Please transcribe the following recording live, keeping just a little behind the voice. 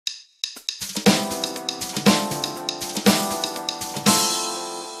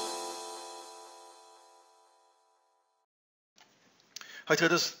Hi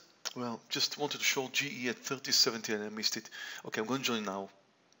traders. Well, just wanted to short GE at 30.70 and I missed it. Okay, I'm going to join now.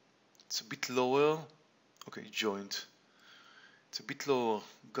 It's a bit lower. Okay, joined. It's a bit lower.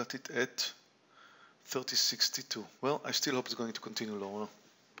 Got it at 30.62. Well, I still hope it's going to continue lower.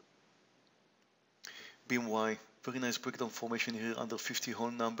 BMY, very nice breakdown formation here under 50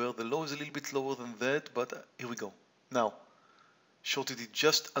 whole number. The low is a little bit lower than that, but here we go. Now, shorted it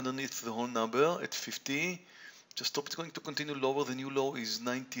just underneath the whole number at 50. Just hope it's going to continue lower. The new low is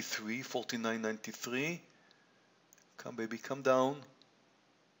 93, 49.93. Come baby, come down.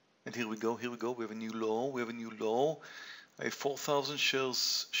 And here we go, here we go. We have a new low, we have a new low. I have 4,000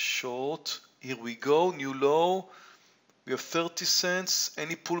 shares short. Here we go, new low. We have 30 cents.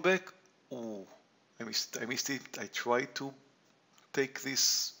 Any pullback? Ooh, I missed it. I tried to take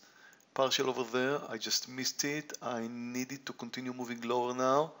this partial over there. I just missed it. I need it to continue moving lower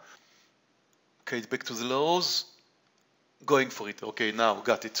now. Okay, back to the lows. Going for it. Okay, now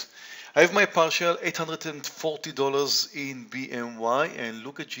got it. I have my partial $840 in BMY, and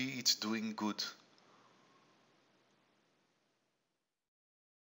look at G, it's doing good.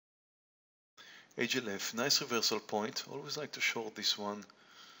 HLF, nice reversal point. Always like to short this one.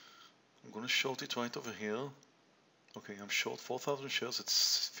 I'm going to short it right over here. Okay, I'm short 4,000 shares.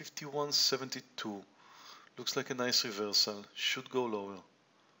 It's 51.72. Looks like a nice reversal. Should go lower.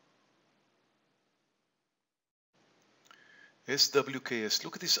 SWKS,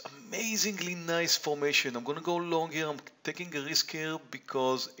 look at this amazingly nice formation. I'm going to go long here. I'm taking a risk here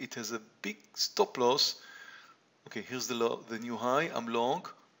because it has a big stop loss. Okay, here's the new high. I'm long.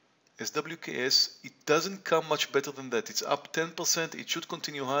 SWKS, it doesn't come much better than that. It's up 10%. It should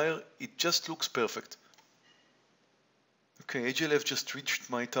continue higher. It just looks perfect. Okay, HLF just reached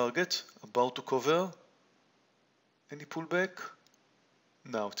my target. About to cover. Any pullback?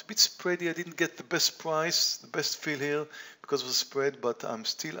 Now, it's a bit spready. I didn't get the best price, the best feel here because of the spread, but I'm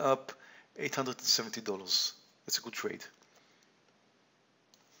still up $870. That's a good trade.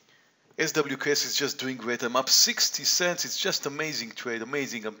 SWKS is just doing great. I'm up 60 cents. It's just amazing trade,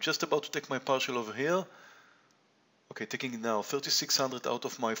 amazing. I'm just about to take my partial over here. Okay, taking it now, 3,600 out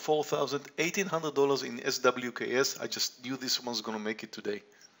of my 4,000, $1,800 in SWKS. I just knew this one's going to make it today.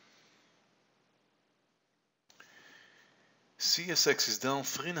 CSX is down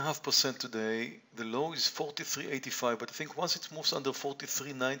 3.5% today. The low is 43.85, but I think once it moves under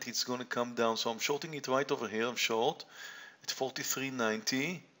 43.90, it's going to come down. So I'm shorting it right over here. I'm short at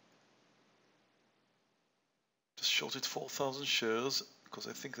 43.90. Just shorted 4,000 shares because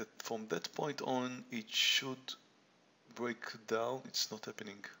I think that from that point on, it should break down. It's not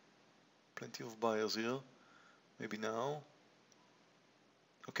happening. Plenty of buyers here. Maybe now.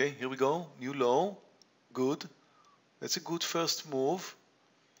 Okay, here we go. New low. Good. That's a good first move.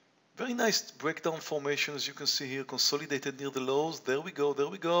 Very nice breakdown formation, as you can see here, consolidated near the lows. There we go, there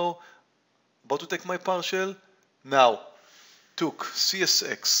we go. About to take my partial. Now, took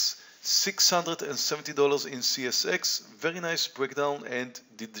CSX, $670 in CSX. Very nice breakdown and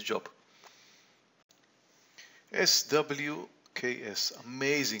did the job. SWKS,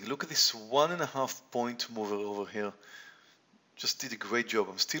 amazing. Look at this 1.5 point mover over here. Just did a great job.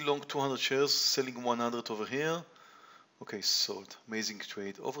 I'm still long 200 shares, selling 100 over here. Okay, sold. Amazing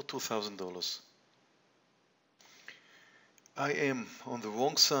trade. Over $2,000. I am on the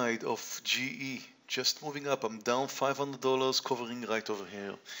wrong side of GE. Just moving up. I'm down $500, covering right over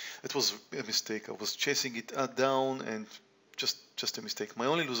here. It was a mistake. I was chasing it down and just a mistake. My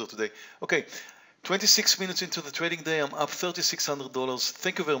only loser today. Okay, 26 minutes into the trading day. I'm up $3,600.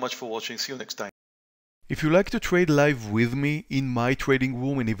 Thank you very much for watching. See you next time. If you like to trade live with me in my trading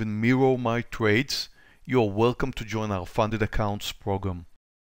room and even mirror my trades, you are welcome to join our Funded Accounts program.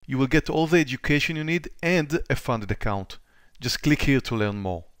 You will get all the education you need and a funded account. Just click here to learn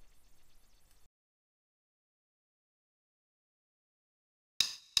more.